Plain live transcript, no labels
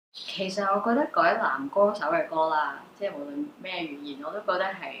其實我覺得改男歌手嘅歌啦，即係無論咩語言，我都覺得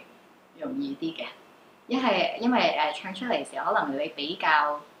係容易啲嘅。因為唱出嚟時候，可能你比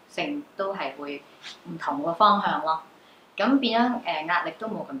較性都係會唔同個方向咯。咁變咗壓力都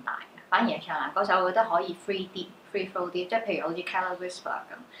冇咁大嘅，反而唱男歌手，我覺得可以 free 啲、free flow 啲，即係譬如好似 Color Whisper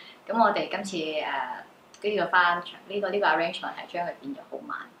咁。咁我哋今次呢個翻唱呢個 arrangement 係將佢變咗好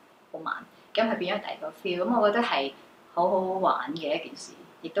慢、好慢，咁佢變咗第二個 feel。咁我覺得係好好玩嘅一件事，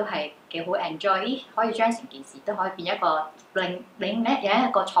亦都係幾好 enjoy。咦，可以將成件事都可以變一個另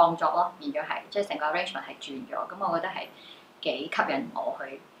一個創作咯，變咗係即係成個 arrangement 係轉咗。咁我覺得係幾吸引我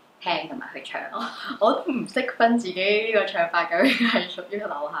去聽同埋去唱。我都唔識分自己呢個唱法究竟係屬於流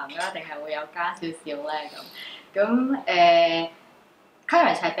行啦，定係會有加少少咧咁。咁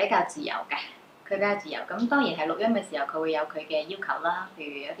Clarence 係比較自由嘅，佢比較自由。咁當然係錄音嘅時候，佢會有佢嘅要求啦。譬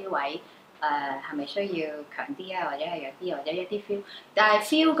如有啲位係咪需要強啲啊，或者係弱啲，或者一啲 feel。但係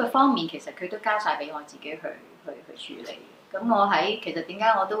feel 嘅方面，其實佢都交晒俾我自己去處理。咁我其實點解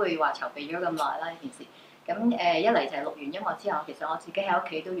我都會話籌備咗咁耐啦呢件事？咁一嚟就係錄完音樂之後，其實我自己喺屋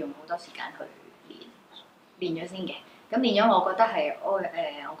企都用好多時間去練咗先嘅。咁練咗，我覺得係我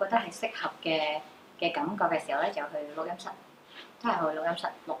覺得係適合嘅感覺嘅時候咧，就去錄音室，真係去錄音室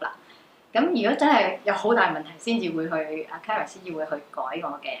錄啦。咁如果真係有好大問題，先至會去阿 Karen 先至會去改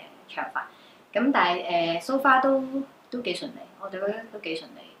我嘅唱法。咁但係so far 都幾順利，我就覺得都幾順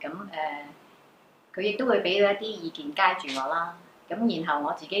利。咁佢亦都會俾到一啲意見，guide住我啦。咁然後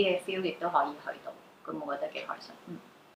我自己嘅 feel 亦都可以去到，咁我覺得幾開心。